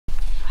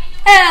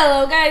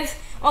Hello guys,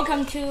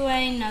 welcome to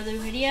another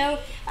video.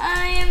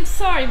 I am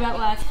sorry about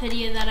last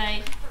video that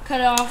I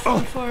cut off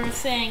before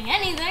saying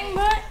anything,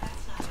 but...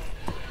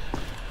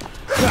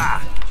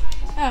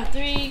 Oh,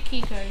 3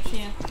 key cards,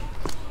 yeah.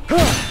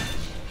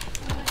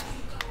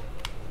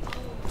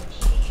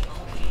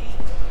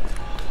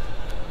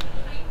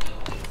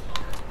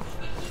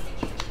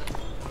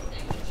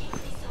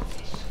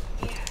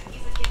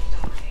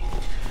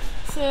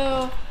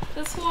 So,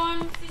 this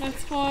one,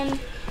 next one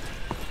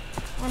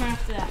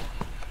after that.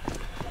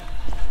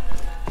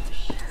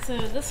 So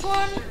this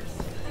one,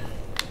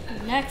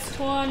 next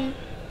one,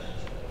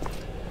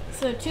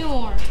 so 2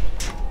 more.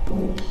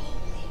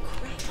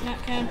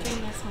 Not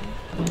counting this one.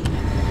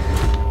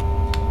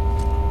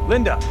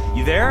 Linda,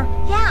 you there?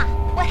 Yeah,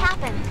 what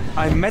happened?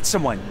 I met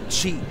someone.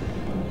 She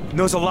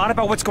knows a lot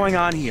about what's going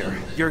on here.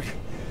 You're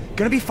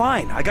gonna be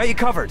fine. I got you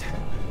covered.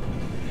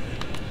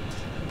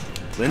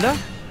 Linda?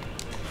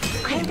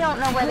 I don't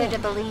know whether to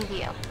believe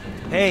you.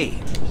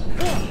 Hey,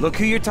 look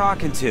who you're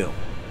talking to.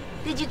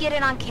 Did you get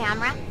it on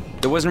camera?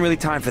 There wasn't really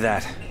time for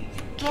that.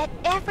 Get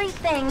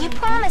everything you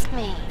promised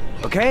me.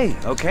 Okay.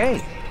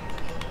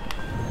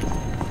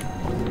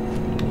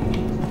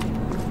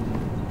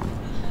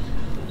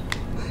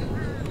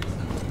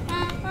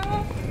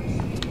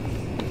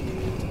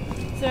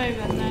 Sorry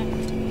about that.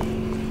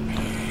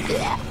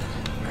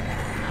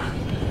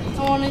 I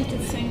wanted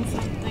to sing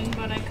something,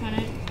 but I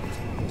couldn't.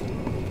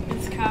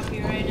 It's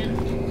copyrighted.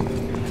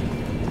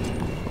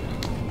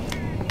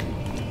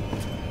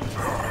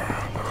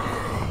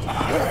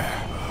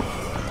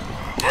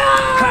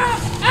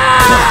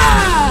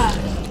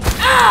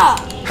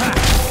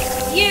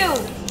 You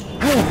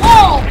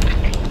won't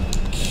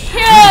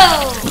kill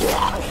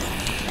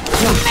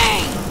me!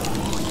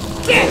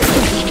 Get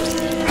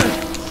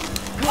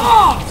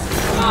off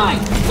my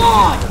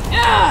lawn!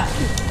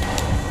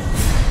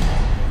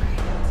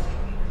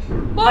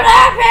 What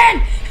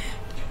happened?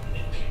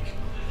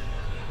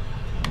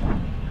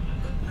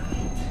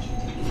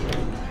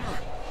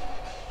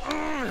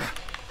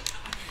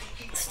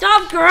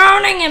 Stop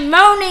groaning and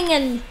moaning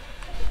and...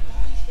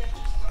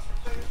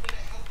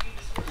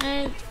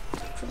 I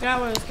forgot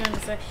what I was going to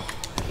say.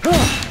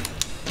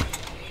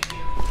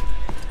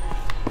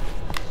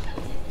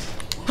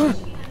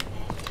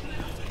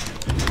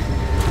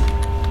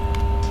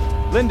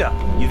 Linda,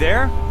 you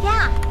there?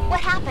 Yeah,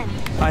 what happened?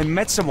 I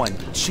met someone.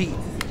 She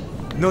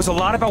knows a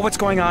lot about what's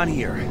going on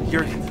here.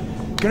 You're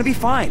gonna be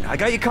fine. I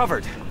got you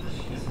covered.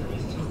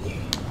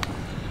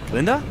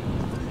 Linda?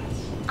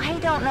 I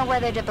don't know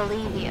whether to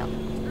believe you.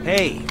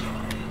 Hey,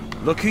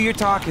 look who you're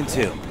talking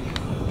to.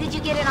 Did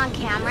you get it on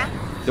camera?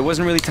 There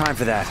wasn't really time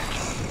for that.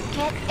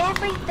 Get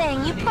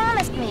everything you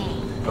promised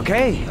me.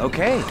 Okay. You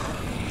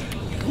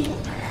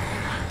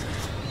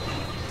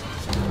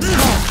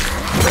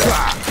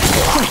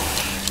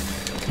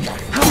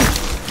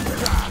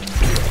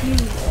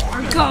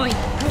are going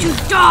to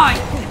die!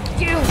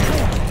 You!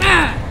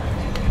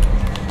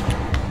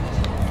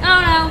 Oh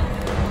no!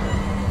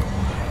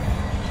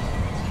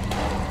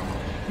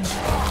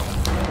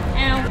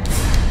 Ow.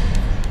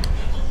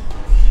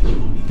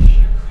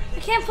 I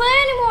can't play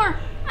anymore!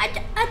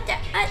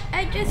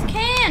 I just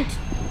can't!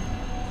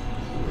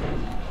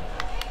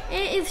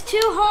 It is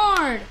too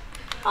hard!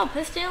 Oh,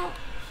 pistol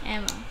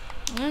ammo.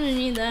 I'm gonna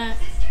need that.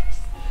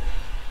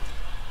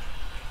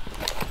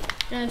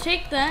 Gonna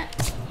take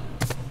that.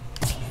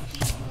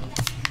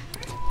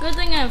 Good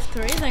thing I have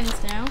 3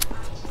 things now.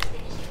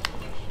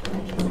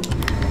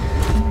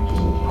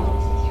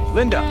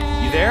 Linda,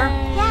 you there?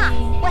 Yeah,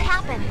 what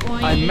happened?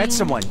 Boing. I met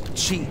someone.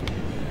 She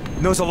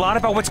knows a lot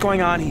about what's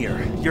going on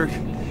here. You're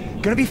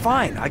gonna be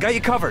fine. I got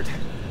you covered.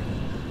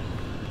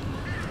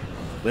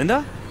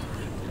 Linda?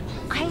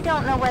 I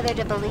don't know whether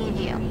to believe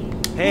you.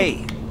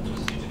 Hey,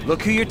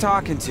 look who you're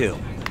talking to.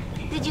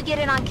 Did you get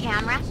it on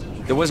camera?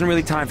 There wasn't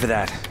really time for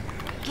that.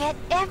 Get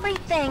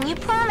everything you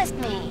promised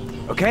me.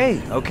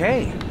 Okay.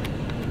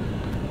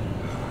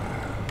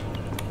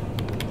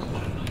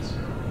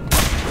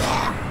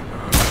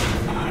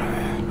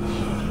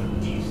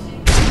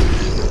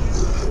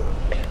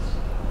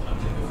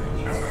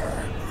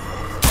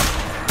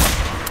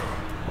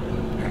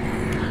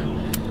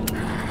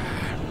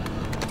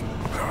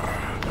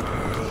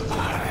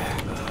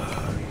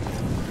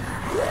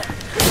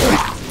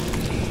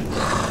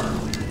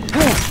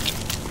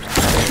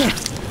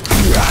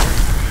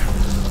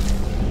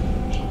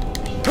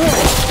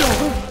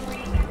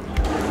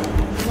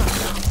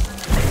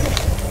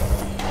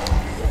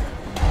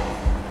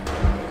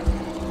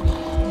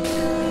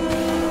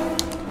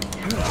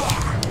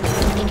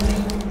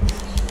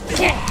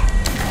 Get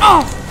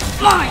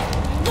off my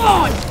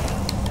lawn!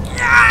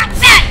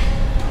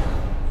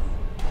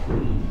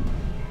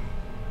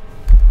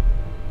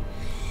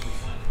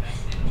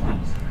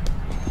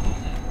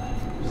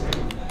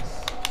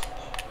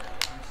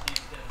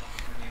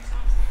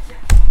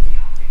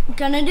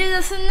 Gonna do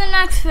this in the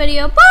next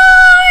video.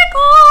 Bye!